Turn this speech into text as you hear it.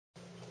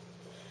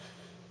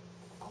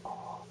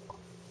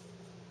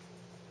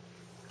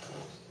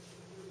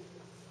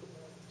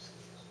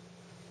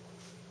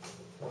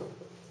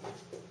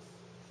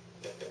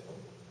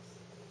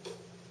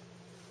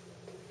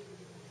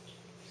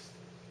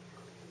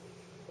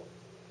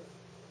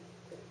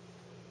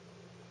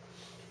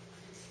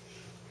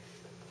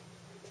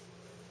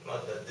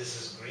Not that this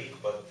is Greek,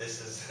 but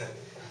this is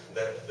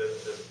the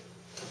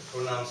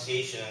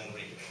pronunciation in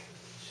Greek.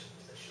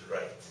 I should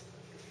write.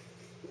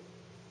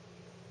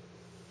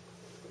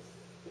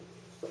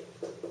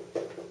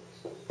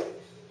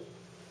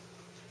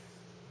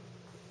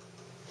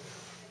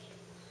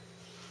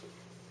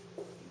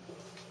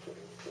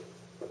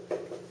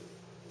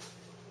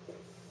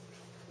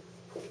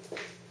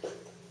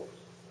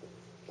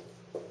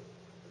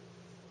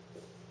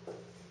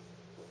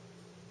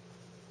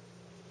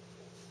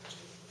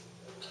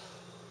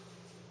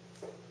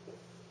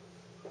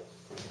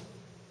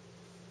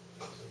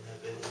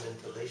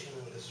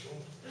 In this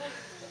room.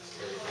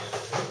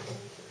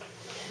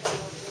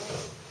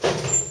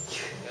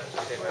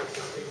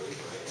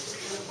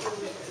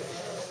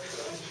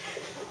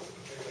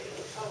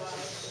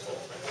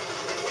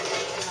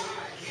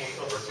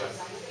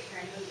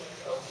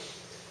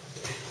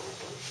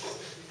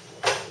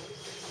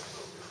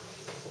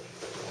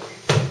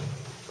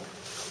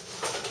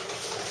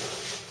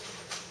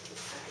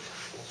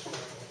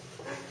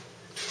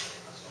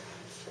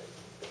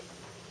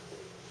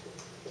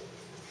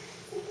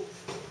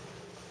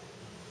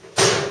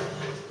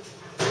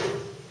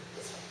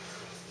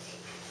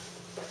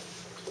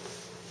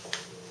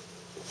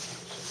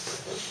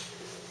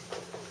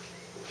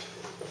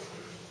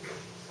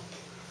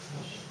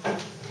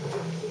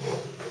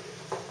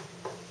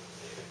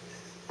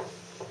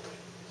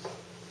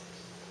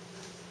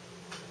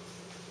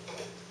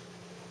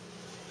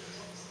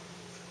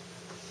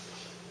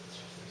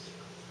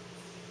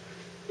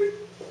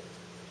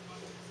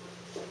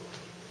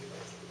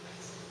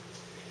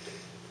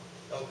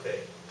 Okay.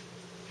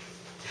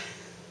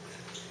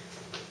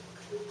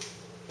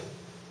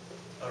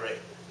 All right.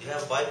 Do you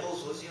have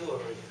Bibles with you, or?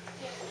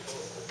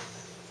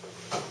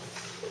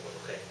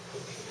 Okay.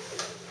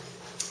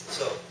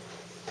 So,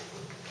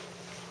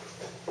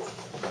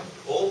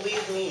 all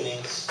these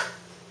meanings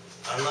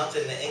are not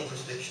in the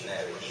English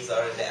dictionary. These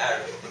are in the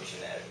Arabic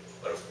dictionary.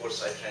 But of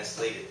course, I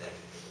translated them.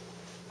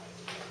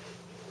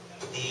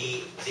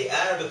 The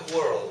Arabic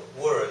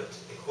word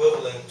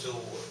equivalent to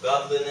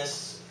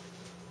godliness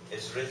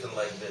is written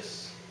like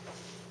this.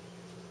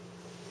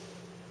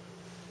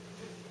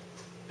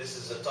 This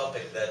is a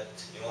topic that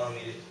you want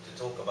me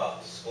to talk about.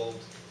 It's called,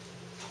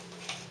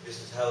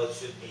 this is how it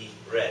should be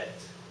read.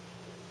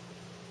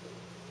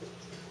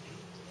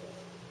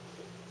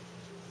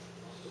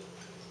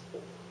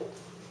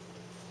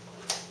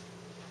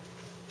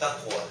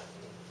 Taqwa.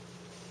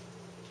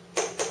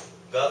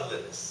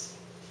 Godliness.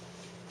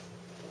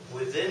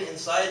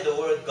 Inside the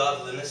word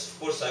godliness, of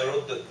course I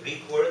wrote the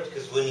Greek word,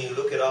 because when you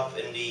look it up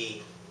in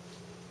the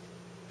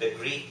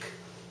Greek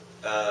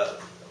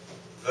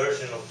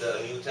version of the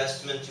New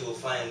Testament, you will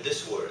find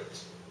this word.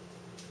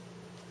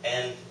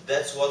 And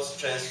that's what's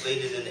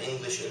translated in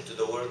English into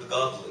the word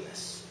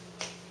godliness.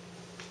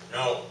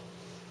 Now,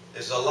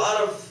 there's a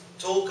lot of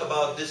talk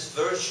about this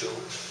virtue.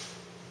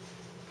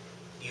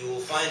 You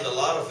will find a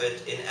lot of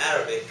it in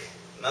Arabic,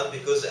 not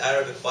because the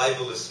Arabic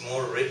Bible is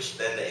more rich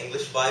than the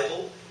English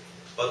Bible,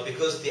 but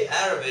because the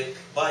Arabic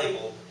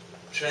Bible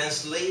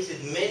translated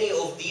many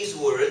of these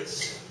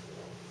words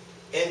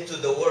into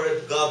the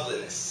word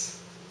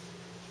godliness.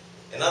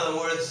 In other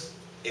words,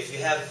 if you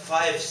have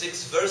 5,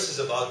 6 verses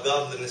about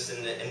godliness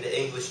in the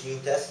English New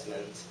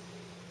Testament,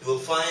 you will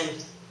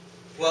find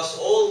plus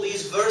all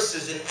these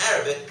verses in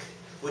Arabic,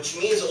 which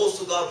means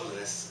also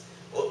godliness,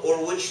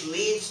 or which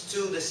leads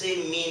to the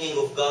same meaning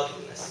of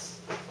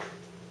godliness.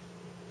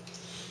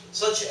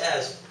 Such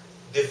as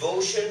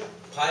devotion,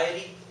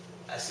 piety,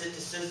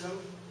 asceticism,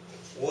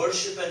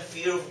 worship and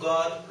fear of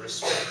God,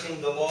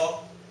 respecting the law,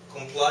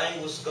 complying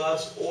with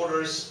God's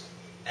orders,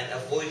 and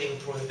avoiding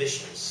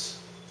prohibitions.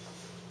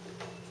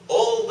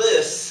 All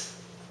this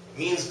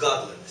means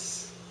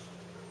godliness.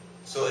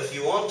 So if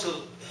you want to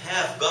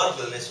have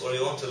godliness, or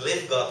you want to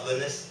live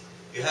godliness,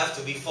 you have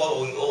to be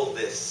following all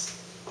this.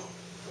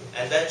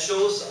 And that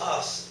shows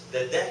us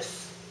the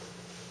depth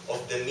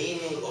of the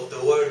meaning of the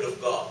Word of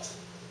God.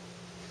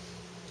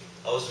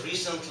 I was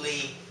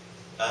recently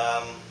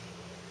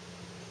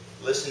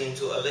listening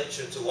to a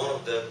lecture to one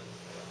of the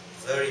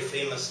very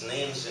famous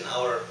names in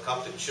our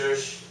Coptic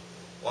church,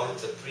 one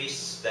of the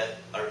priests that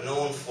are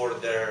known for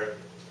their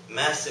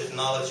massive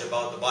knowledge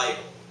about the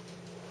Bible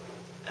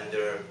and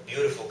their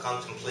beautiful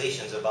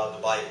contemplations about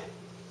the Bible.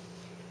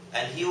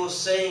 And he was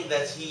saying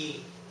that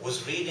he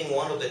was reading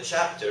one of the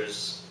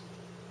chapters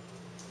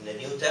in the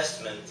New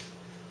Testament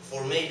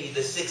for maybe the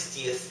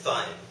 60th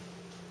time.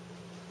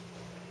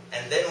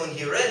 And then when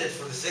he read it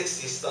for the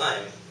 60th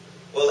time,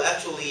 well,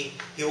 actually,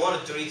 he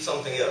wanted to read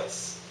something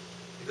else.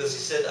 Because he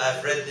said,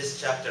 I've read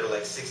this chapter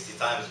like 60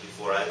 times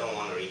before, I don't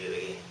want to read it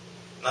again.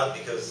 Not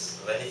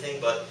because of anything,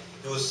 but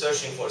he was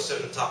searching for a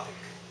certain topic.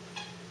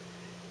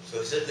 So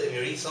he said, let me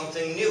read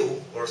something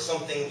new, or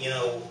something,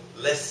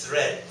 less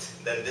read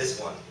than this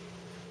one.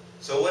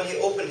 So when he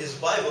opened his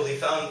Bible, he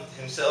found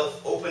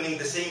himself opening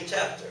the same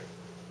chapter.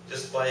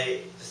 Just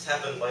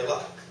happened by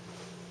luck.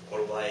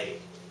 Or by,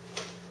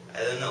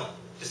 I don't know.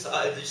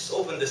 Just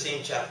opened the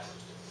same chapter.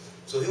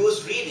 So he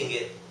was reading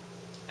it,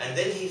 and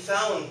then he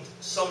found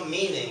some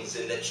meanings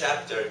in the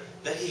chapter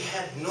that he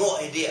had no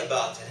idea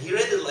about. And he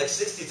read it like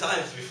 60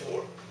 times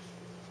before.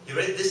 He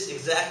read this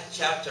exact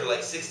chapter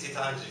like 60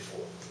 times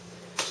before.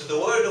 So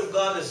the Word of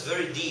God is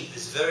very deep,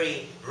 is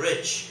very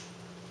rich.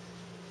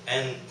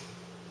 And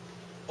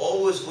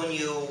always when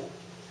you,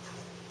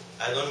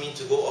 I don't mean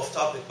to go off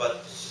topic,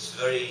 but it's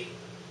very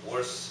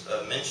worth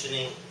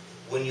mentioning,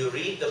 when you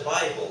read the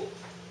Bible,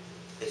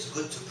 it's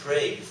good to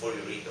pray before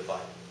you read the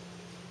Bible.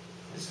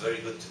 It's very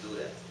good to do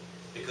that.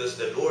 Because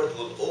the Lord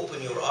will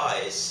open your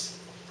eyes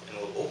and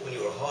will open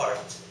your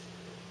heart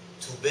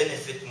to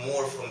benefit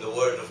more from the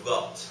Word of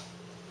God.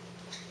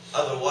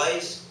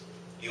 Otherwise,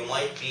 you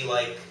might be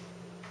like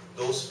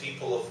those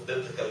people of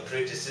biblical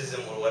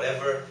criticism or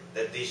whatever,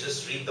 that they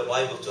just read the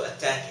Bible to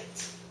attack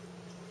it,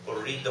 or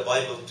read the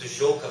Bible to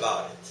joke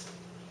about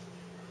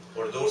it,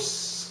 or those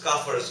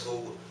scoffers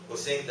who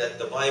think that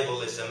the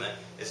Bible is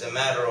a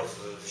matter of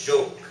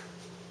joke.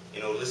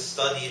 You know, let's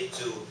study it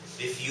to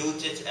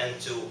refute it and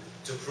to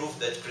prove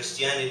that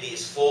Christianity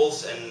is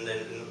false and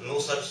no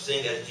such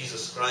thing as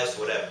Jesus Christ,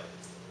 whatever.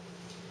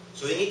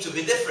 So you need to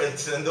be different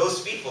than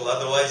those people,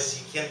 otherwise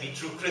you can't be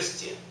true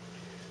Christian.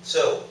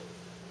 So,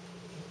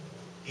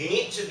 you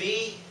need to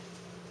be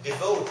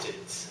devoted.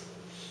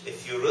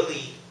 If you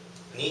really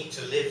need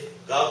to live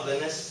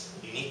godliness,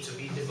 you need to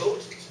be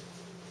devoted.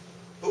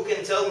 Who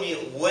can tell me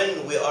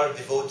when we are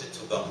devoted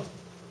to God?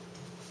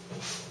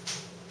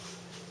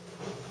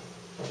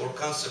 Or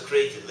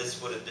consecrated, let's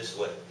put it this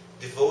way.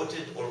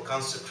 Devoted or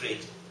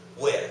consecrated.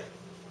 Where?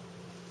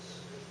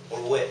 Or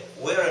where?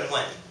 Where and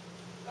when?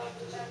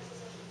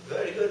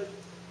 Very good.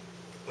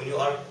 When you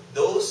are,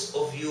 those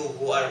of you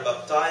who are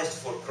baptized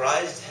for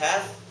Christ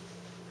have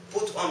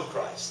put on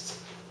Christ.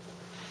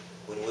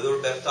 When we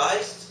were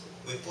baptized,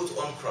 we put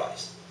on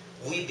Christ.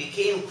 We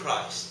became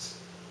Christ.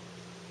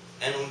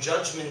 And on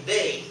Judgment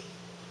Day,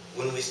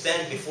 when we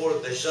stand before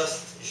the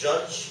just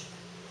judge,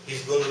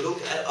 he's going to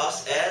look at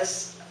us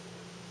as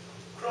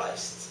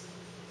Christ.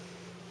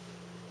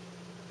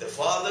 The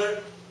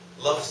Father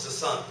loves the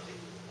Son.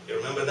 You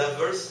remember that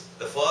verse?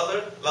 The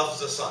Father loves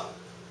the Son.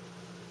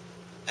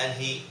 And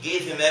He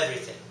gave Him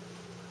everything.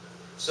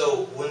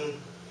 So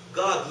when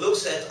God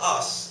looks at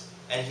us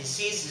and He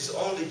sees His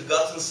only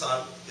begotten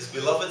Son, His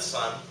beloved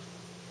Son,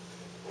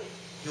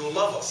 He will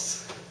love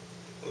us.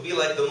 It will be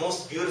like the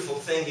most beautiful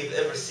thing you've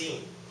ever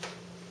seen.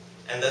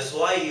 And that's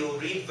why you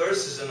read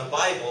verses in the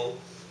Bible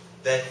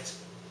that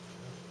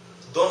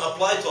don't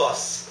apply to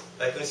us.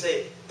 Like when you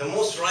say, the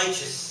most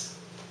righteous,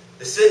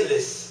 the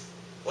sinless,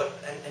 what?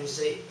 And you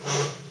say,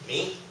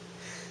 me?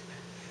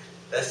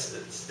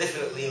 It's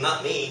definitely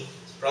not me.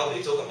 It's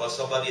probably talking about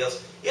somebody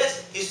else.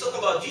 Yes, He's talking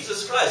about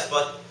Jesus Christ,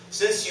 but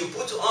since you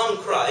put on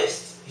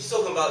Christ, He's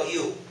talking about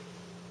you.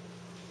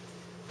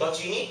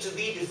 But you need to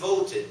be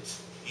devoted.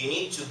 You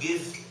need to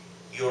give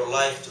your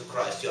life to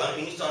Christ. You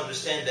need to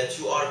understand that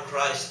you are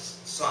Christ's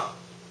son.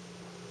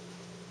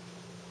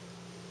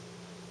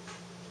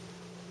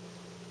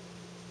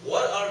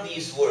 What are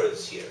these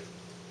words here?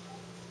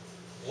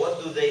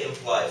 What do they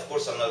imply? Of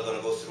course, I'm not going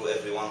to go through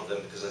every one of them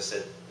because I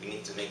said we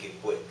need to make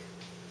it quick.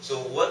 So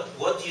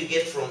what do you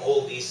get from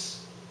all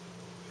these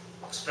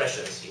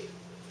expressions here?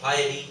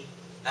 Piety,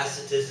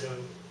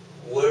 asceticism,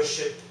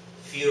 worship,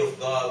 fear of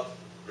God,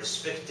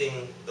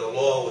 respecting the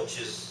law, which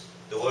is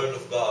the Word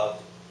of God,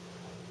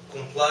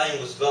 complying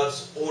with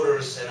God's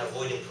orders and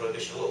avoiding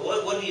prohibition.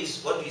 What do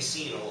you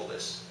see in all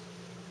this?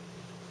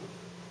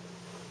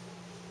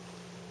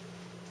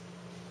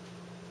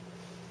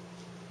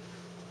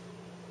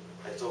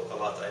 I talk a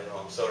lot, I know,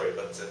 I'm sorry,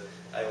 but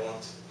I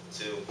want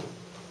to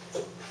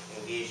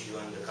engage you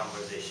in the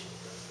conversation.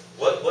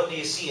 What do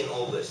you see in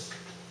all this?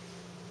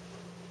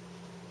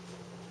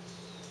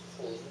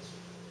 Holiness.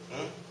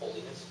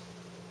 Holiness.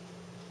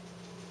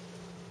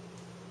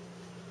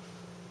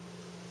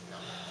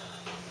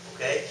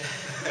 Okay.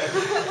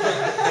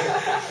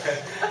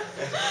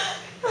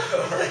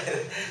 All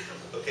right.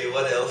 Okay.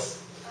 What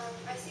else?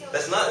 I see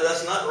That's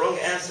not wrong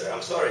answer.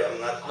 I'm sorry. I'm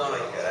not. No.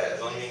 I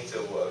don't mean to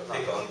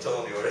pick on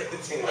Tony or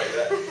anything like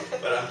that.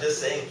 But I'm just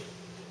saying.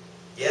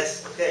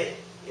 Yes. Okay.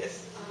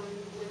 Yes.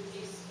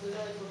 with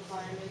other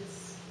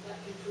requirements that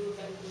can prove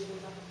that we believe in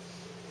God.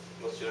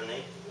 What's your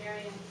name?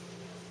 Mariam.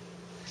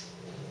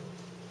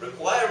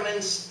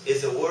 Requirements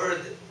is a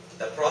word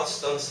that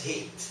Protestants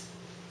hate.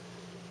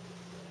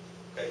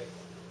 Okay.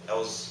 I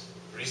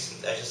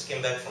just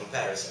came back from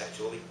Paris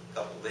actually a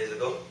couple of days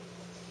ago,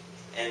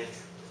 and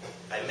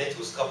I met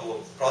with a couple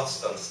of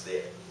Protestants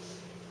there.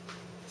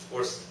 Of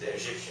course, the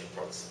Egyptian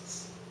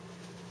Protestants.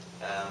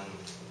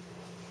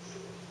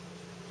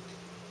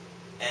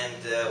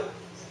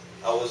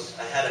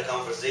 I had a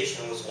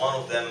conversation with one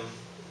of them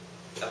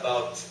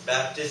about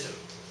baptism.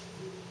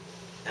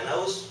 And I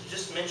was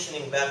just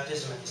mentioning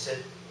baptism, and he said,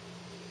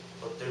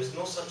 but there's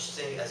no such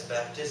thing as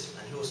baptism.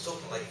 And he was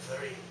talking like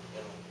very,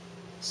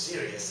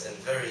 serious and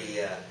very, he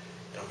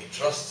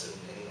trusts in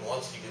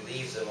what he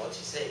believes and what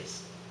he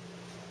says.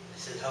 I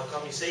said, how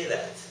come you say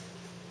that?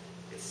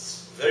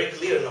 It's very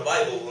clear in the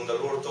Bible when the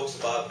Lord talks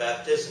about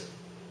baptism.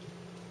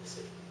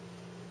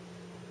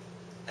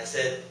 I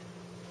said,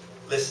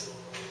 Listen.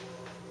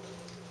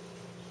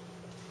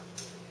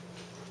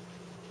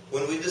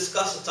 When we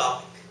discuss a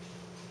topic,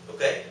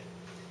 okay,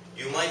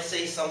 you might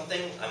say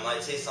something, I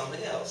might say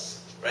something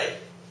else, right?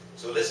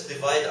 So let's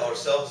divide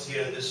ourselves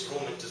here in this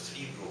room into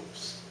 3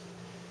 groups.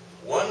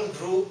 One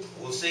group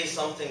will say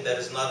something that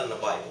is not in the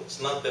Bible.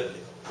 It's not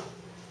biblical.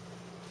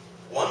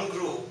 One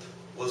group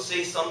will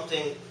say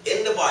something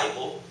in the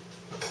Bible,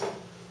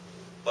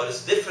 but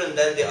it's different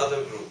than the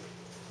other group.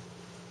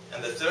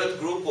 And the third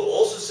group will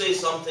also say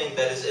something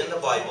that is in the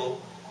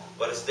Bible,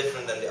 but it's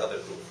different than the other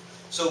group.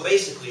 So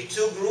basically,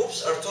 2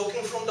 groups are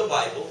talking from the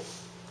Bible,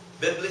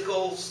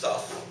 biblical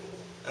stuff,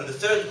 and the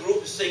third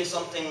group is saying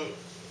something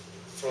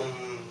from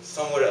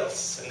somewhere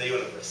else in the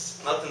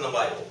universe, not in the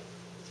Bible.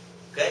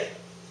 Okay?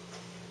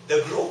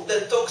 The group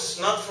that talks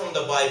not from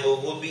the Bible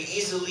will be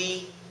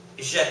easily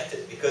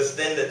ejected, because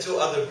then the 2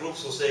 other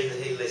groups will say,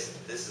 hey, listen,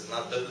 this is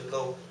not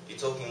biblical, you're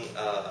talking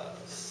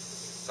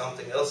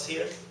something else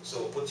here, so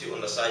we'll put you on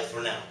the side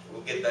for now.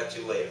 We'll get back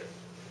to you later.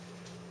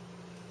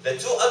 The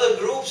 2 other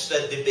groups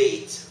that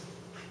debate,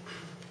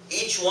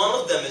 each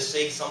one of them is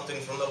saying something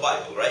from the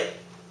Bible, right?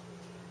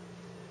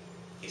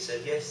 He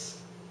said,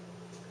 yes.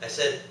 I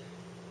said,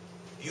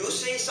 you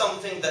say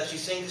something that you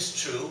think is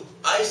true,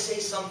 I say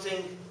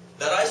something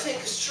that I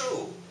think is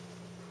true.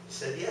 He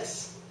said,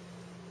 yes.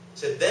 I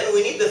said, then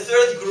we need the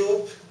third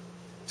group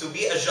to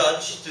be a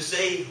judge to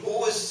say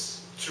who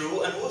is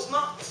true and who is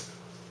not.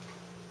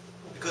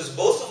 Because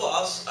both of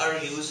us are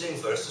using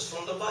verses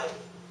from the Bible.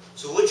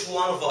 So which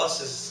one of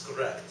us is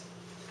correct?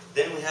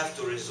 Then we have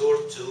to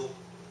resort to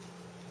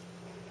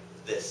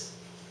this.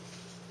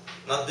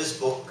 Not this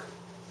book,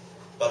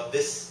 but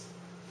this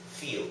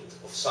field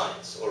of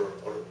science or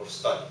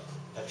study,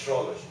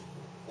 metrology.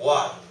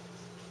 Why?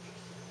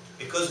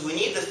 Because we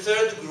need the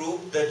third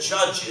group that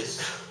judges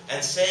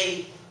and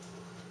say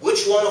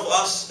which one of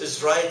us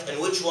is right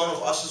and which one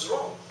of us is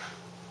wrong.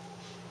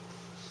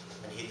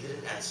 And he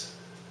didn't answer.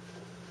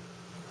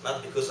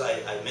 Not because I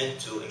meant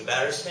to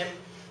embarrass him,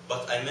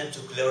 but I meant to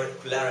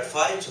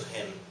clarify to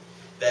him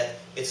that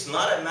it's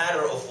not a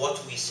matter of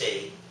what we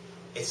say,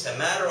 it's a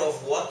matter of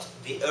what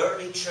the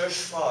early church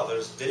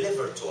fathers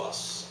delivered to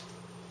us.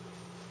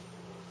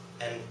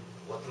 And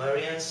what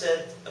Marianne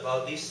said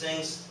about these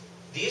things,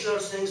 these are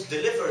things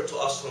delivered to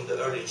us from the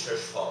early church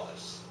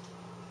fathers.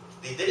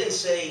 They didn't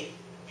say,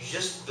 you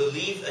just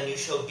believe and you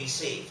shall be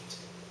saved.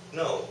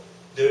 No,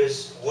 there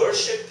is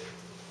worship,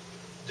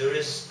 there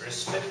is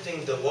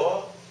respecting the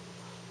law,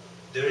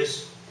 there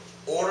is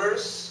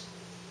orders,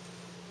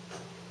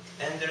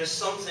 and there are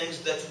some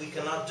things that we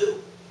cannot do.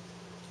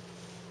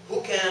 Who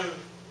can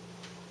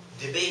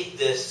debate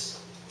this?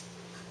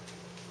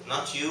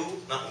 Not you,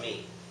 not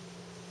me.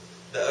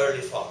 The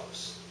early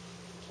fathers.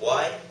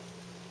 Why?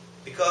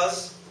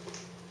 Because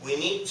we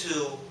need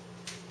to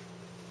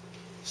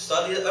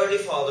study the early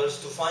fathers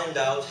to find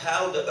out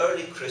how the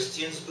early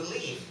Christians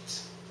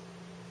believed.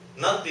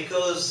 Not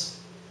because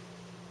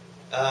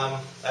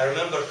I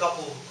remember a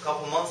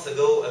couple months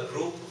ago, a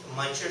group,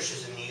 my church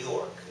is in New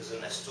York, is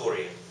in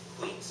Astoria,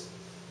 Queens.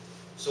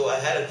 So I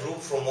had a group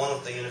from one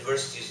of the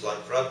universities like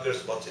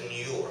Rutgers, but in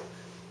New York.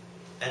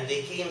 And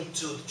they came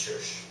to the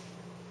church.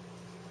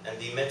 And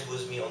they met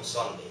with me on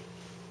Sunday.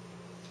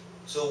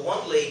 So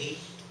one lady,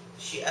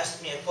 she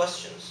asked me a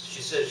question.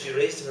 She said, she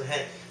raised her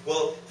hand.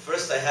 Well,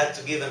 first I had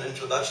to give an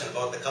introduction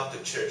about the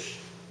Coptic church.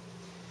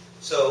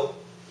 So,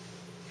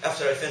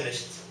 after I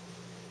finished,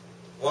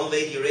 one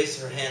lady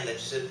raised her hand and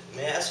she said,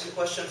 may I ask you a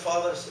question,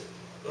 Father? I said,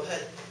 go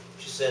ahead.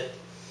 She said,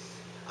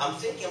 I'm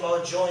thinking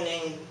about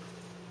joining,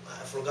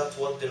 I forgot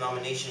what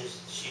denomination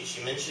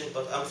she mentioned,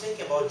 but I'm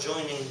thinking about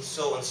joining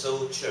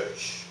so-and-so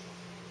church.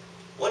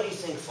 What do you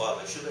think,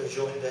 Father? Should I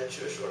join that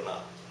church or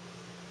not?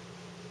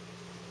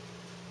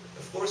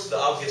 Of course, the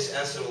obvious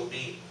answer will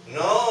be,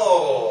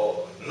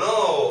 no,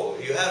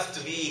 you have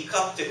to be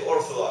Coptic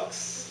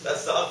Orthodox.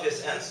 That's the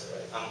obvious answer,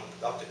 right? I'm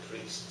a Coptic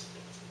priest.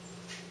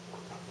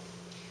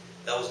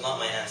 That was not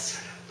my answer.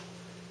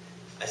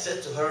 I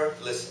said to her,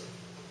 listen,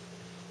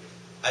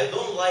 I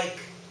don't like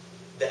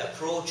the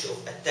approach of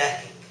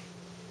attacking.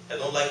 I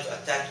don't like to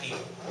attack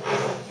people.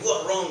 You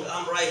are wrong,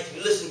 I'm right,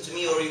 you listen to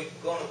me or you're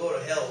going to go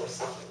to hell or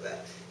something like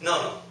that.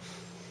 No.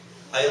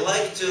 I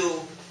like to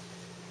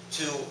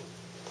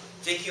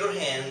take your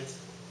hand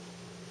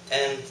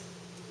and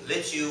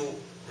let you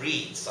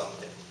read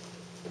something.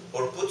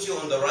 Or put you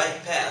on the right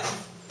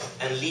path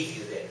and leave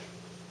you there.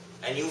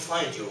 And you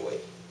find your way.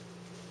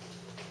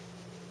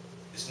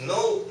 There's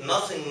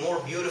nothing more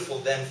beautiful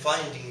than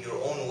finding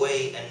your own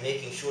way and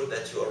making sure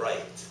that you are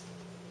right.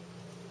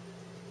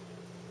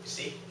 You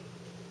see?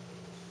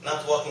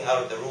 Not walking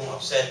out of the room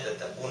upset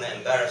that Abuna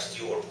embarrassed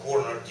you or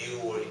cornered you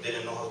or you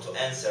didn't know how to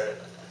answer.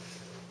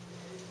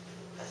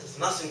 That has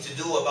nothing to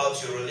do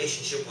about your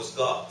relationship with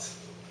God.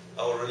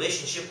 Our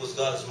relationship with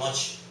God is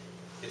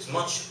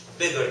much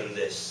bigger than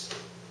this.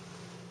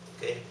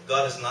 Okay?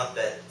 God is not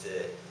that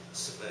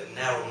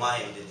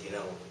narrow-minded, you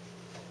know.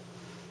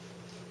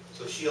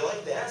 So she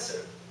liked the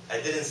answer.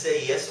 I didn't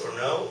say yes or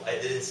no. I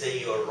didn't say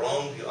you're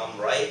wrong, I'm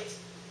right.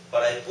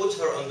 But I put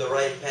her on the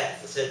right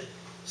path. I said,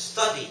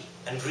 study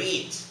and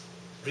read.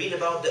 Read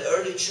about the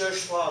early church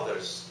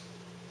fathers.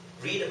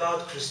 Read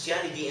about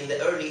Christianity in the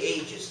early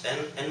ages.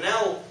 And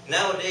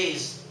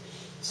nowadays,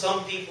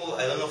 some people,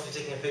 I don't know if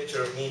you're taking a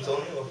picture of me,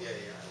 Tony, or... Yeah.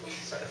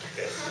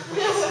 Okay.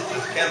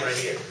 There's a camera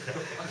here.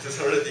 There's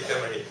already a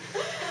camera here.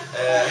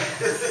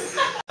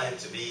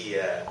 To be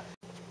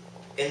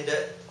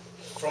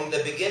from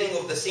the beginning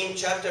of the same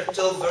chapter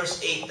till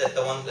verse 8, that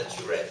the one that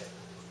you read.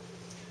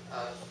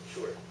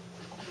 Sure.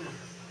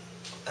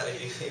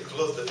 You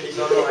closed the page.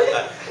 No,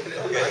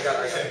 Okay. I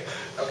got it.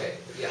 Okay,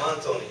 yeah. Come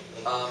on, Tony.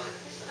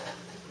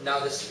 Now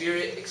the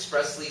Spirit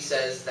expressly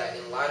says that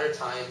in latter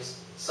times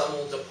some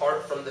will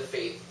depart from the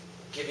faith,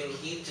 giving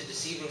heed to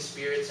deceiving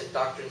spirits and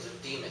doctrines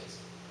of demons,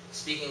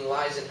 speaking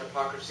lies and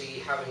hypocrisy,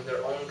 having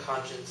their own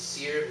conscience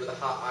seared with a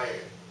hot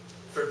iron,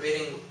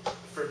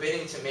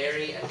 forbidding to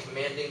marry and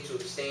commanding to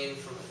abstain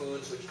from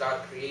foods which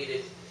God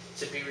created,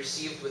 to be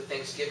received with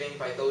thanksgiving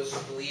by those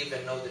who believe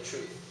and know the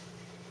truth.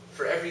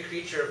 For every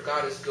creature of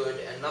God is good,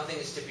 and nothing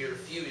is to be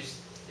refused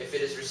if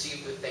it is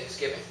received with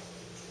thanksgiving.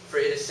 For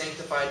it is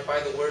sanctified by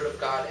the word of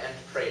God and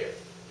prayer.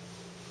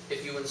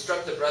 If you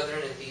instruct the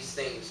brethren in these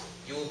things,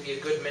 you will be a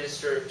good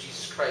minister of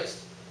Jesus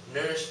Christ,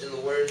 nourished in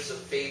the words of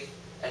faith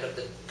and of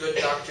the good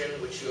doctrine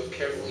which you have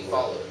carefully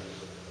followed.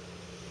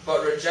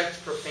 But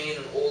reject profane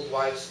and old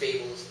wives'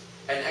 fables,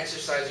 and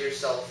exercise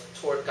yourself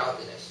toward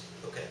godliness.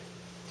 Okay.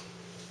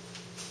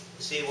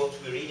 See what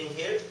we're reading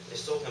here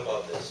is talking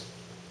about this.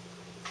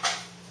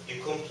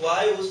 You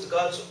comply with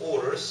God's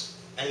orders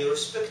and you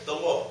respect the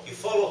law. You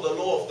follow the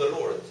law of the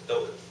Lord.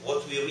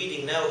 What we're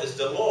reading now is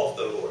the law of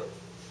the Lord.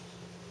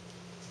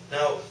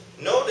 Now,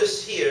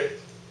 notice here,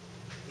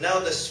 now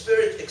the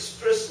Spirit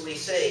expressly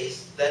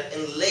says that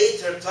in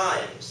later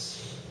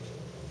times,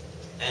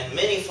 and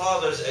many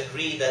fathers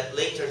agree that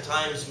later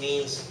times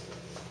means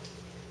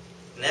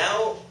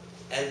now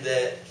and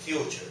the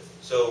future.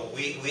 So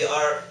we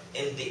are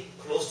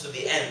close to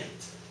the end.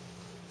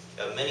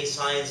 There are many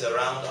signs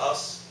around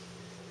us.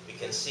 We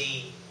can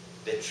see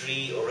the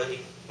tree already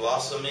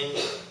blossoming,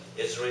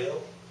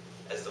 Israel,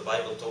 as the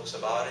Bible talks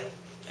about it.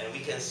 And we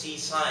can see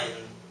signs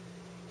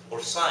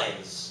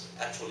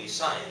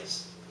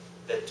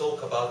that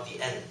talk about the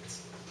end.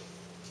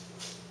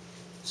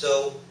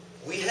 So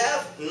we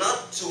have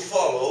not to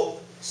follow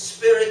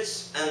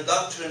spirits and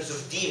doctrines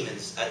of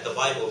demons, as the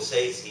Bible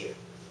says here.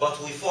 But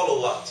we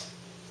follow what?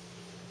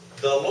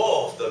 The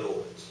law of the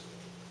Lord.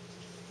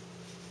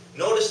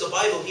 Notice the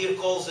Bible here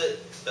calls it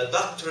the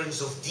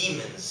doctrines of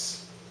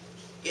demons.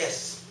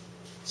 Yes,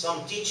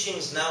 some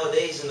teachings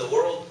nowadays in the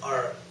world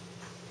are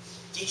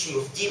teaching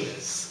of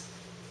demons.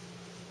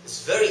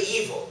 It's very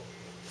evil.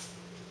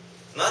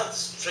 Not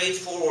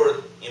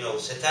straightforward,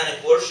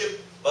 satanic worship,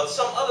 but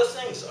some other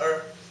things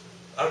are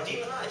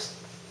demonized.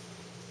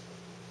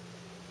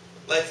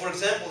 Like, for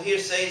example, here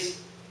says,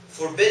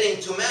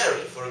 forbidding to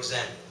marry, for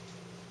example.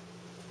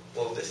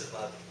 Well, this is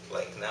not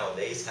like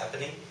nowadays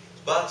happening,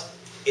 but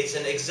it's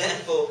an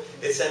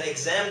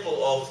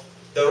example of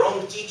the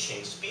wrong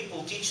teachings.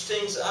 People teach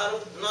things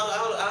not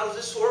out of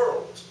this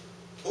world.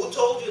 Who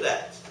told you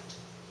that?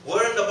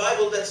 Where in the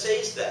Bible that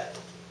says that?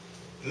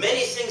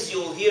 Many things you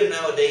will hear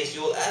nowadays,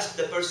 you will ask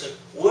the person,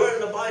 where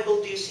in the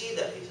Bible do you see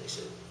that? He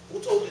said, who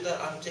told you that?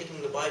 I'm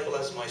taking the Bible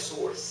as my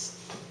source.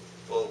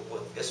 Well,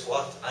 guess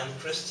what? I'm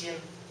Christian.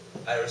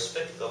 I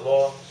respect the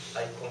law.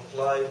 I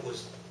comply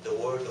with the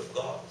Word of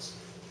God.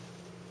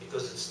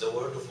 Because it's the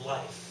Word of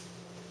life.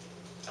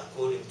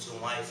 According to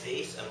my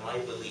faith and my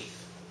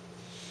belief.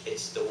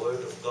 It's the Word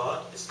of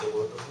God. It's the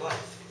Word of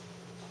life.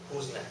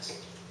 Who's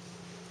next?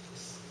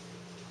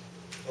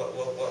 What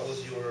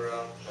was your...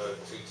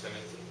 2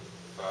 Timothy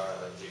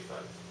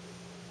 3:5.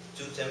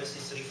 2 Timothy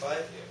 3:5?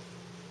 Yeah.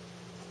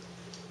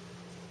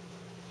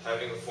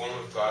 Having a form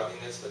of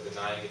godliness, but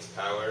denying its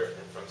power,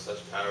 and from such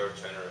power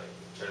turn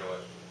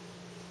away.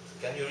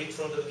 Can you read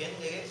from the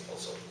beginning again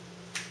also?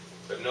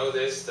 But know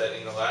this, that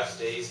in the last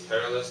days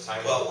perilous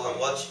times will come.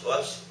 Watch.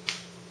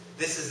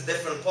 This is a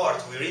different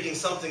part. We're reading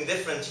something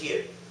different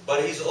here.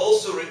 But he's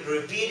also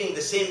repeating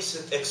the same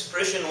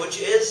expression,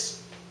 which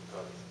is...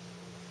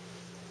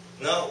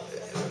 No.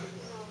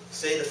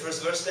 Say the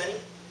first verse, Danny.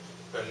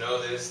 But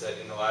know this, that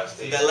in the last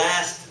days... The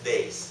last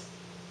days.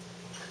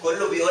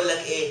 كله بيقول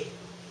لك إيه?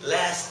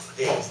 Last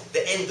days.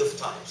 The end of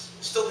times.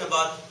 It's talking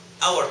about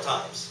our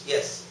times.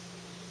 Yes.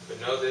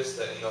 But know this,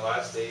 that in the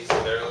last days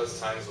perilous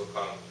times will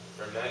come.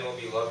 For men will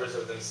be lovers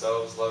of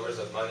themselves, lovers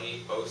of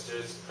money,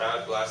 boasters,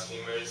 proud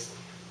blasphemers,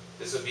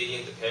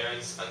 disobedient to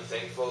parents,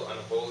 unthankful,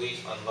 unholy,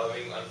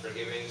 unloving,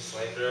 unforgiving,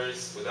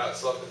 slanderers, without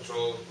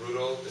self-control,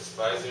 brutal,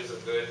 despisers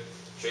of good,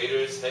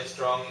 traitors,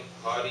 headstrong,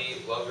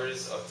 haughty,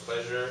 lovers of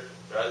pleasure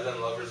rather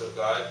than lovers of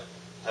God,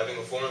 having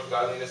a form of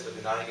godliness but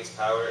denying its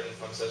power, and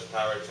from such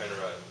power turn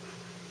away.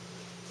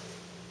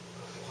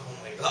 Oh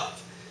my God.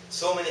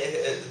 So many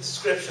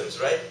descriptions,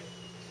 right?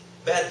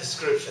 Bad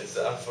descriptions,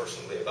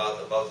 unfortunately,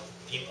 about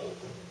people.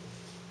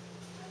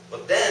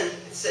 But then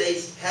it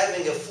says,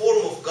 having a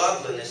form of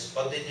godliness,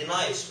 but they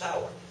deny its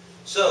power.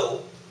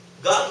 So,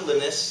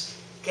 godliness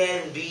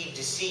can be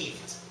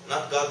deceived.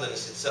 Not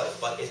godliness itself,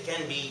 but it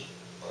can be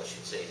well, I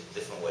should say it a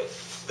different way.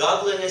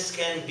 Godliness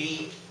can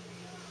be,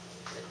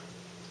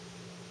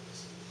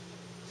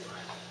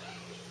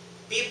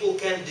 people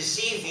can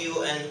deceive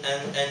you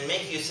and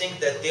make you think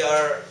that they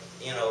are,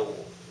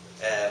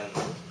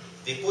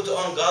 they put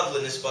on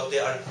godliness, but they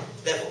are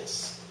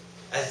devils.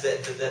 As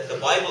the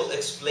Bible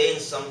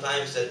explains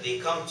sometimes that they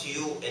come to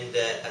you in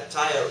the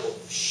attire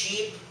of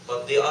sheep,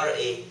 but they are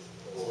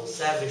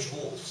savage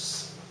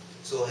wolves.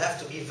 So have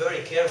to be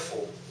very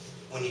careful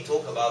when you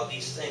talk about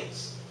these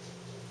things.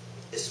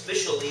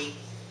 Especially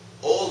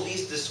all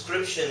these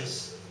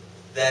descriptions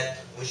that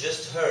we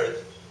just heard,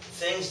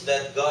 things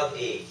that God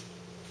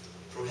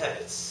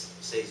prohibits,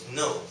 says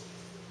no,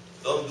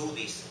 don't do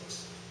these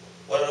things.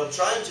 What I'm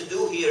trying to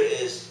do here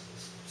is,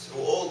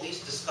 through all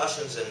these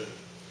discussions and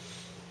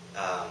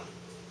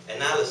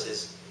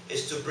analysis,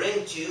 is to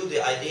bring to you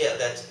the idea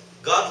that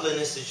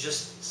godliness is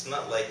just, it's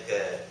not like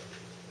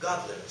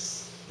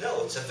godliness.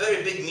 No, it's a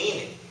very big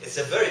meaning. It's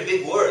a very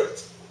big word.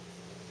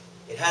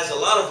 It has a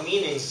lot of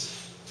meanings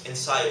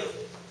inside of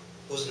it.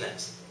 Who's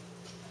next?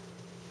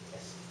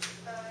 Yes.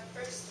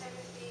 1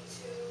 Timothy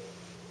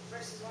 2,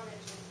 verses 1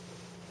 and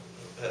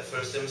 2.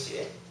 1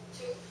 Timothy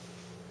 2,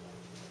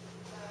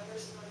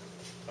 verse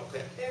 1.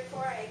 Okay.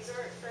 Therefore I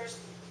exhort first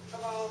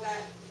of all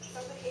that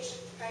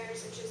supplications,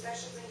 prayers,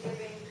 intercessions, and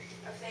giving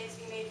of thanks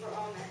be made for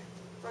all men,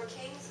 for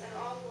kings and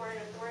all who are in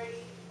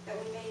authority, that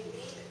we may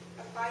lead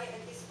a quiet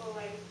and peaceful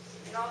life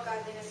in all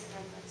godliness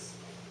and reverence.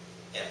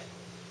 Yeah.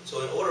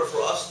 So in order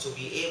for us to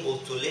be able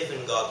to live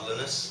in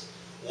godliness,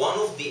 one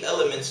of the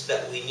elements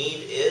that we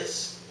need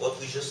is what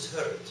we just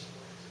heard.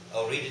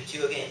 I'll read it to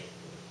you again.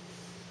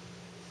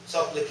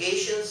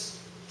 Supplications,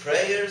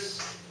 prayers,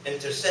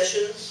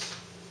 intercessions,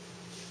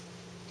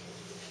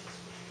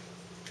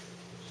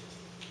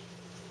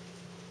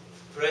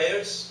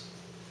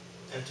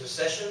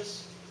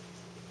 intercessions,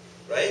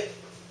 right?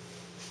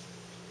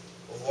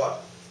 Of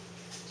what?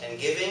 And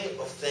giving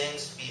of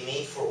thanks be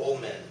made for all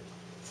men,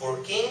 for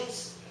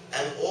kings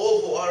and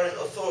all who are in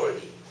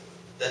authority,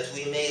 that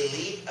we may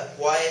lead a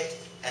quiet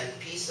and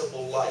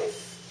peaceable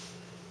life.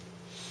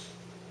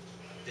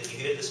 Did you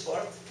hear this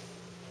part?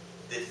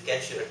 Did it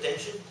catch your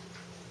attention?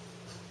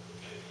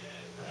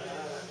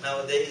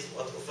 Nowadays,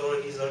 what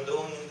authorities are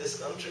doing in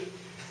this country?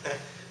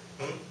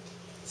 It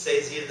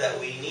says here that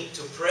we need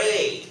to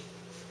pray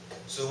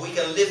so we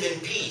can live in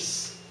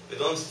peace. We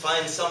don't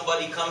find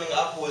somebody coming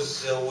up with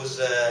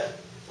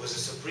a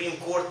Supreme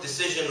Court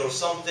decision or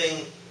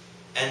something,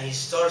 and he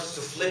starts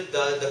to flip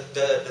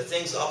the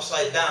things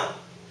upside down.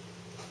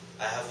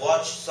 I have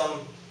watched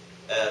some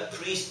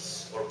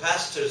priests or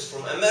pastors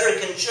from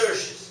American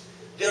churches.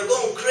 They're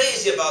going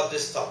crazy about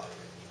this topic.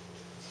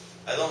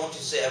 I don't want you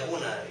to say,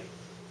 Abuna,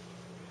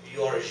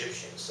 you are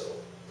Egyptian, so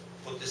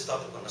put this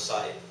topic on the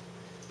side.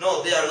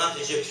 No, they are not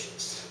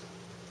Egyptians.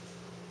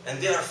 And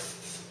they are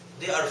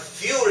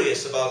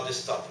furious about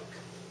this topic.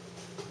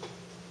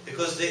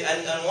 Because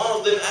and one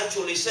of them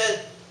actually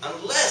said,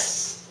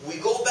 unless we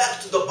go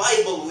back to the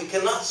Bible, we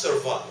cannot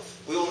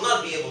survive. We will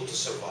not be able to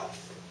survive.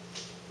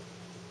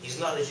 He's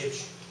not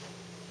Egyptian.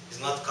 He's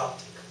not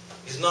Coptic.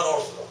 He's not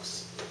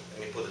Orthodox.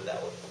 Let me put it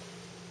that way.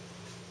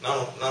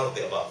 None of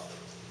the above.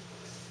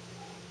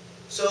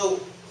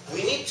 So,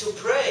 we need to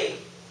pray.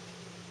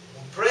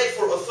 Pray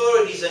for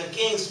authorities and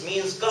kings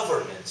means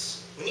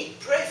governments. We need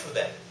to pray for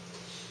them.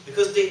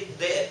 Because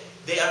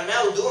they are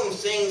now doing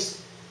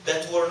things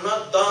that were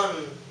not done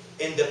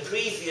in the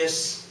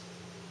previous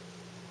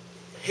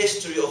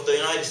history of the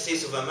United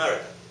States of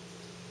America.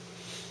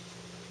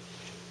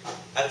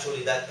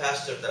 Actually, that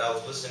pastor that I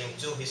was listening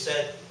to,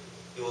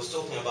 he was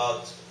talking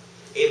about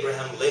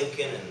Abraham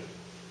Lincoln and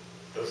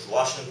George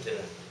Washington,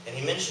 and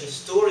he mentioned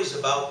stories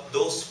about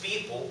those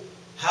people,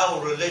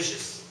 how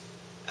religious.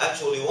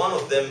 Actually, one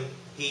of them,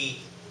 he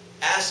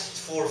asked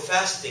for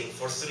fasting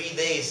for 3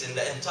 days in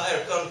the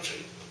entire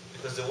country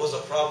because there was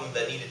a problem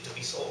that needed to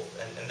be solved.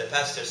 And the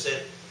pastor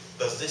said,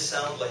 does this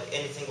sound like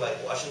anything like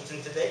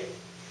Washington today?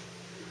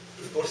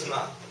 Of course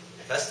not.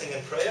 Fasting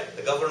and prayer?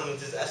 The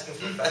government is asking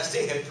for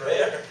fasting and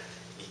prayer?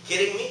 Are you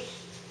kidding me?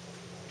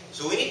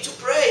 So we need to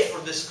pray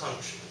for this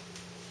country.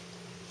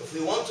 If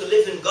we want to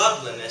live in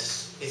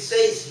godliness, it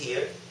says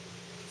here,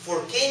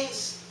 for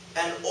kings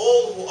and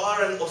all who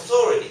are in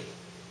authority,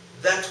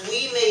 that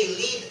we may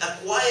lead a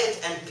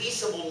quiet and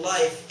peaceable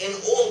life in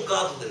all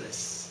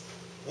godliness.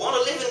 We want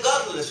to live in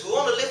godliness. We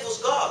want to live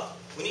with God.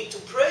 We need to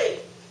pray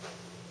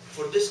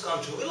for this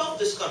country. We love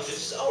this country.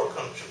 This is our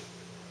country.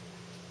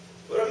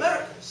 We're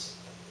Americans.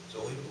 So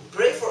we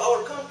pray for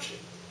our country.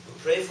 We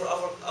pray for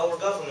our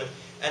government.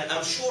 And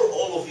I'm sure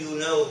all of you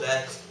know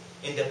that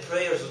in the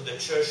prayers of the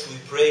church, we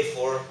pray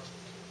for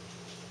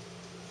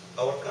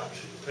our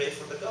country. We pray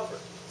for the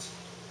government.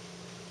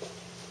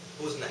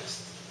 Who's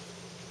next?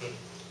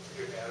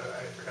 Forgive me,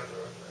 I forgot the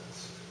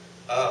reference.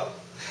 Oh.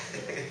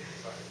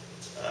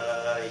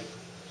 Sorry.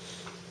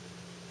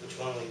 Which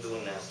one are we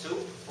doing now? 2?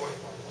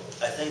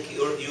 41. I think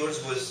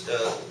yours was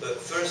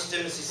 1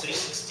 Timothy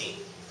 3:16.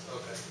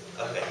 Okay.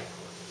 Okay.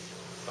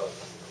 Oh.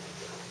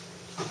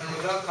 And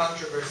without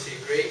controversy,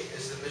 great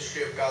is the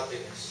mystery of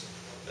godliness.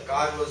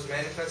 God was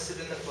manifested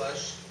in the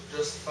flesh,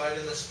 justified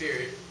in the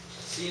spirit,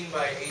 seen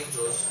by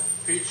angels,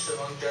 preached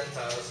among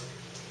Gentiles,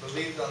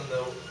 believed on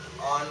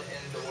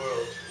in the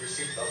world,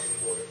 received up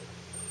in glory.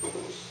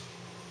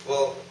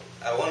 Well,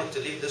 I wanted to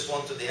leave this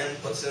one to the end,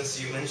 but since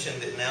you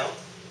mentioned it now,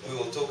 we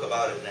will talk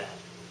about it now.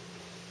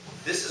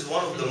 This is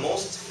one of the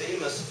most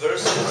famous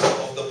verses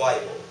of the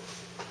Bible.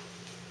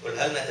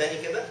 قولها لنا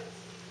تاني كده.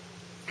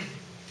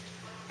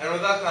 And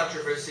without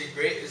controversy,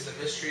 great is the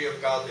mystery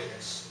of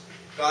godliness.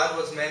 God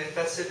was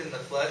manifested in the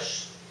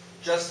flesh,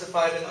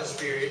 justified in the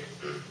spirit,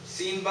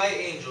 seen by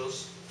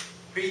angels,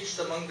 preached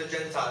among the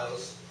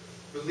Gentiles,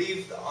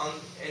 believed on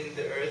in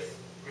the earth,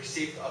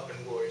 received up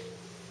in glory.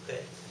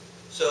 Okay.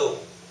 So,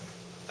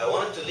 I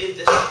wanted to leave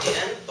this at the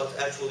end, but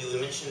actually we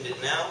mentioned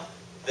it now,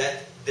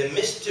 that the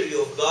mystery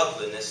of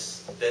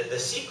godliness, that the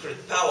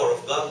secret power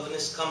of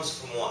godliness comes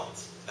from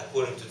what?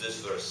 According to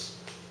this verse.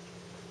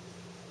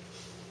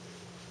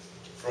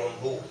 From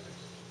who?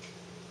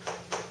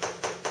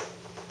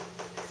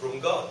 From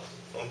God,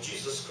 from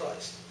Jesus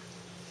Christ.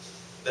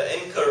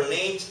 The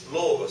incarnate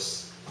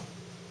Logos.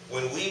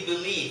 When we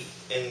believe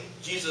in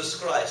Jesus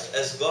Christ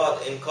as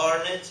God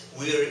incarnate,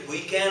 we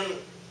can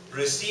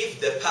receive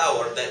the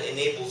power that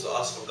enables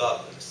us for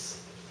godliness.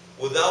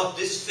 Without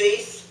this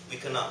faith, we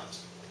cannot.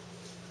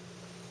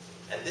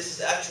 And this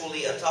is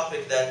actually a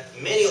topic that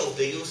many of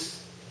the youth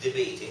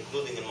debate,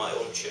 including in my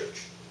own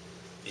church.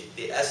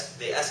 They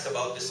ask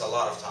about this a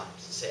lot of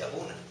times. They say,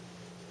 Abuna,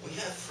 we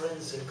have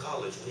friends in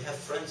college, we have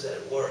friends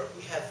at work,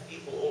 we have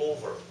people all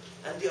over,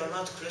 and they are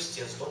not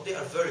Christians, but they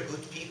are very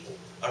good people.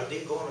 Are they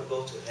going to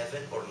go to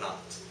heaven or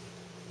not?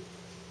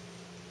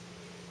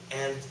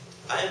 And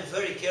I am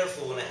very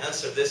careful when I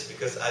answer this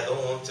because I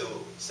don't want to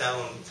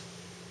sound,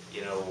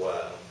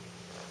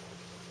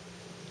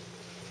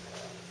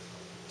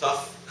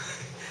 tough.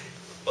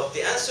 But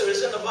the answer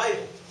is in the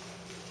Bible.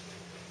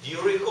 Do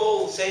you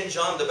recall St.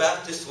 John the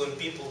Baptist when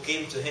people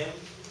came to him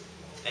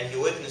and he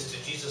witnessed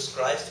to Jesus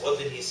Christ? What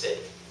did he say?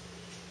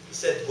 He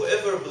said,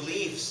 whoever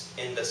believes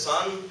in the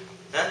Son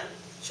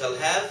shall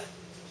have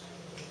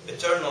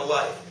eternal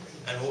life.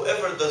 And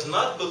whoever does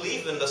not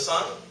believe in the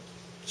Son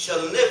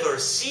shall never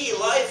see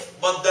life,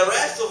 but the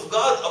wrath of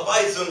God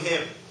abides on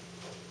him.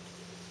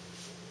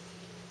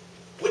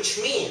 Which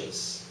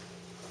means,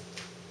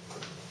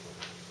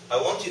 I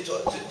want you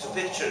to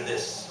picture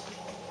this.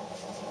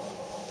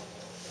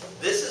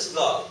 This is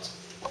God.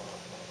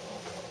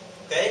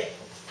 Okay?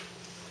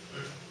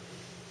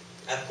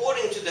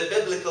 According to the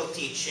biblical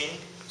teaching,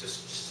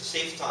 just to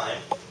save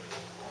time,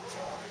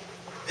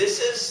 this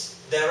is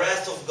the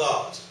wrath of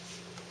God.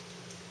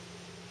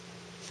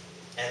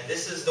 And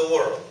this is the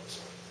world.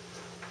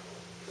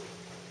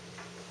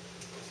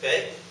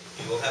 Okay?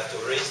 You will have to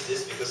erase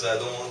this because I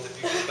don't want the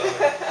people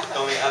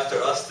coming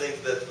after us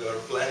think that we are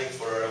planning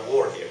for a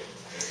war here.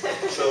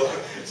 So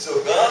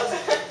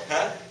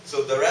God,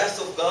 so the wrath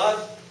of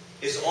God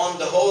is on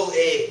the whole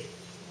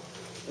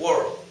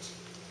world.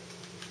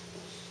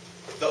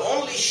 The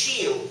only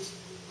shield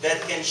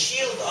that can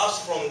shield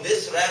us from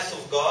this wrath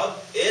of God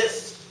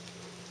is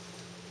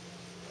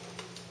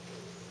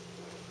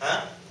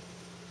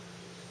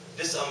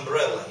this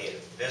umbrella here.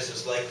 This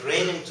is like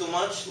raining too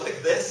much,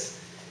 like this.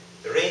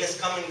 The rain is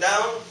coming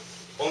down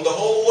on the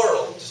whole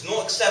world. There's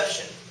no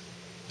exception.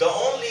 The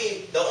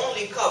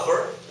only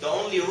cover, the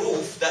only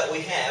roof that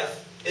we have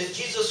is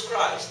Jesus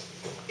Christ.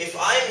 If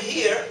I'm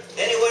here,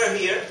 anywhere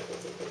here,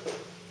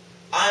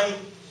 I'm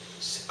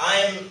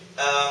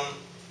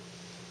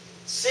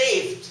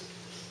saved.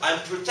 I'm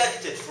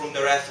protected from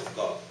the wrath of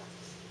God.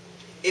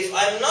 If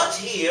I'm not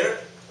here,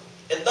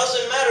 it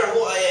doesn't matter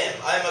who I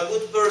am. I'm a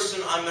good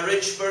person, I'm a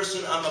rich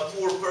person, I'm a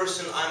poor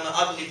person, I'm an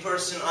ugly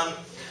person,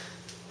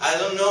 I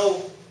don't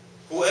know,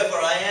 whoever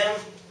I am,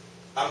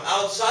 I'm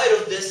outside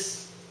of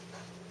this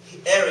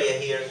area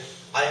here,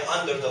 I'm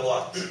under the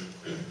what?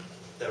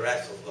 The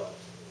wrath of God.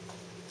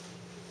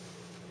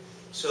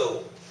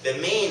 So, the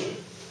main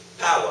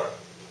power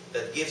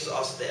that gives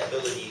us the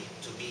ability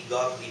to be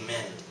godly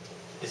men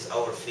is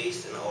our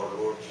faith in our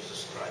Lord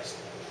Jesus Christ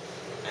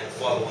and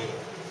following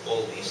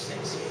all these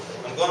things.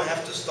 I'm going to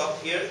have to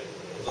stop here,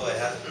 although I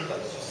have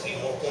 3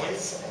 more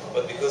points,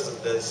 but because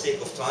of the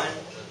sake of time,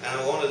 and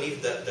I want to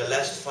leave the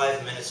last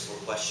 5 minutes for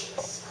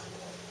questions.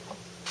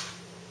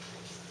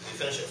 We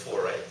finish at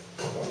 4, right?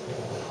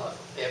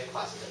 They have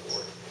classes at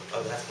 4.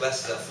 Oh, they have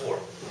classes at 4.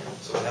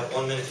 So we have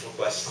 1 minute for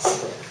questions.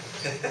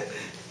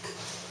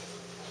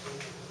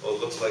 Well,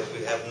 it looks like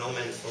we have no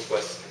minute for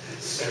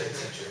questions.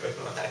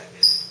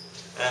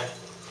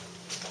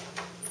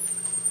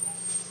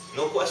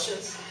 No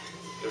questions?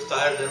 You're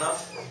tired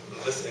enough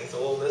listening to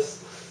all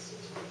this?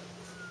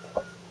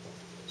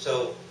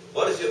 So,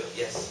 what is your...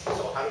 Yes?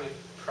 So how do we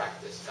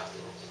practice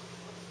godliness?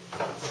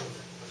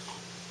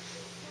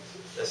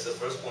 That's the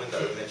first point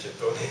that we mentioned,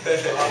 Tony.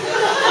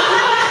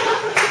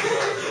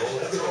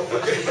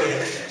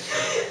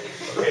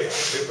 Okay.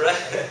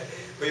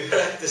 We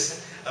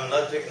practice. I'm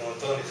not picking on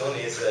Tony.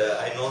 Tony is,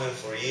 I know him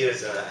for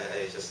years and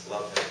I just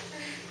love him.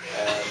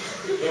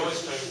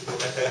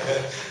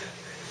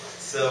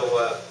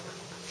 So,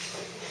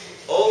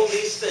 all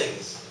these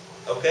things.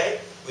 Okay?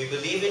 We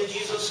believe in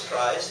Jesus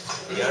Christ.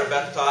 We are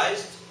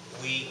baptized.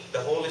 The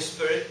Holy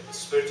Spirit, the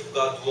Spirit of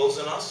God dwells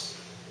in us.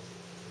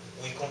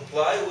 We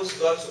comply with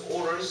God's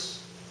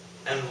orders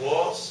and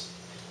laws.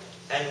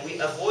 And we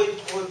avoid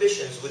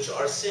prohibitions, which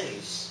are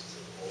sins.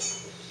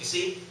 You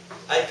see,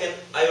 I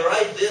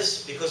write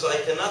this because I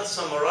cannot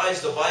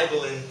summarize the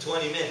Bible in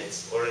 20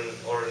 minutes or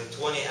in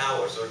 20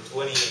 hours or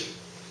 20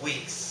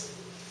 weeks.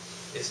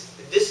 This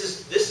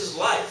is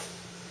life.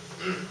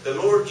 The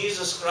Lord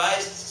Jesus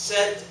Christ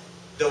said,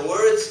 "The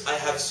words I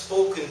have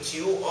spoken to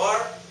you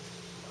are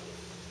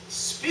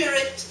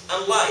spirit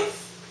and life."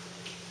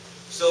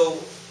 So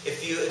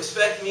if you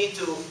expect me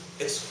to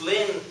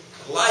explain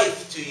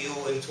life to you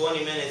in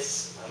 20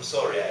 minutes, I'm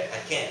sorry,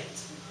 I can't.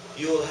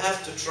 You will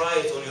have to try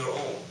it on your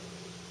own.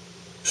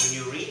 When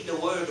you read the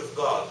Word of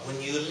God, when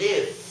you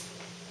live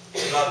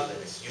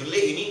godliness, you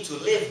need to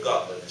live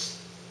godliness,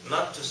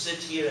 not to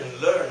sit here and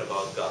learn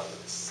about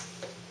godliness.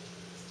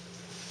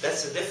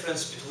 That's the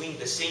difference between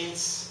the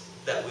saints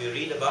that we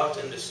read about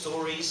in the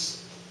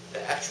stories,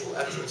 the actual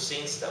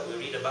saints that we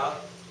read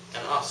about,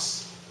 and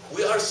us.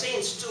 We are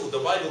saints too. The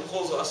Bible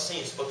calls us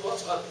saints. But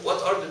what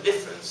are the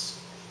difference?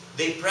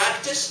 They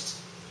practiced,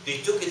 they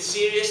took it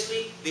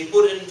seriously, they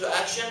put it into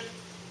action,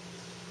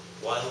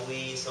 while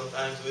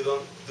sometimes we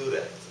don't do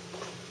that.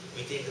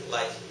 We take it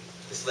lightly.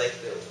 It's like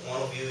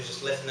one of you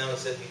just left now and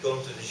said, we go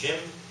to the gym.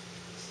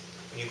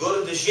 When you go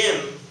to the gym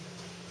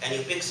and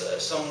you pick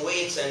some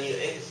weights and you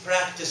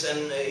practice and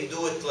you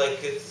do it like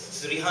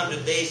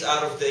 300 days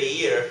out of the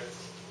year,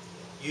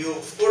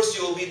 of course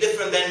you will be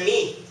different than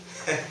me.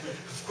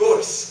 Of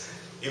course.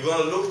 You're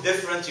going to look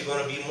different, you're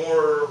going to be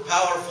more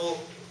powerful,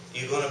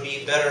 you're going to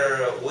be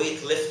better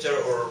weightlifter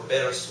or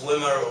better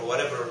swimmer or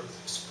whatever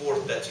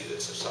sport that you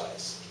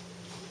exercise.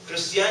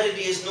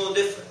 Christianity is no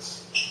difference.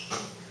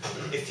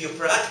 If you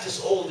practice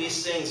all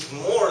these things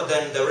more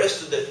than the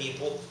rest of the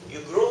people,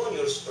 you grow in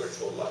your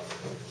spiritual life.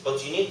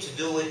 But you need to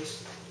do it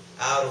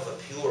out of a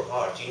pure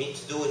heart. You need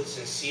to do it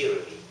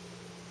sincerely.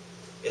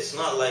 It's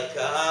not like,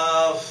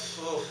 I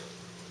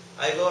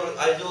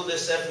do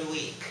this every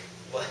week.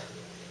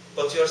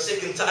 But you're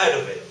sick and tired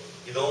of it.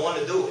 You don't want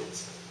to do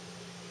it.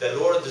 The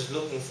Lord is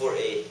looking for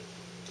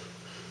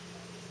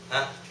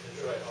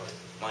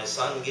my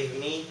son, give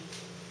me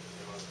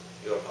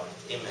your heart.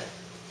 Amen.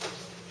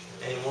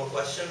 Any more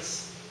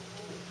questions?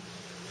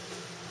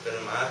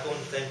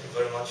 Thank you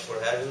very much for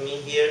having me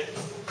here.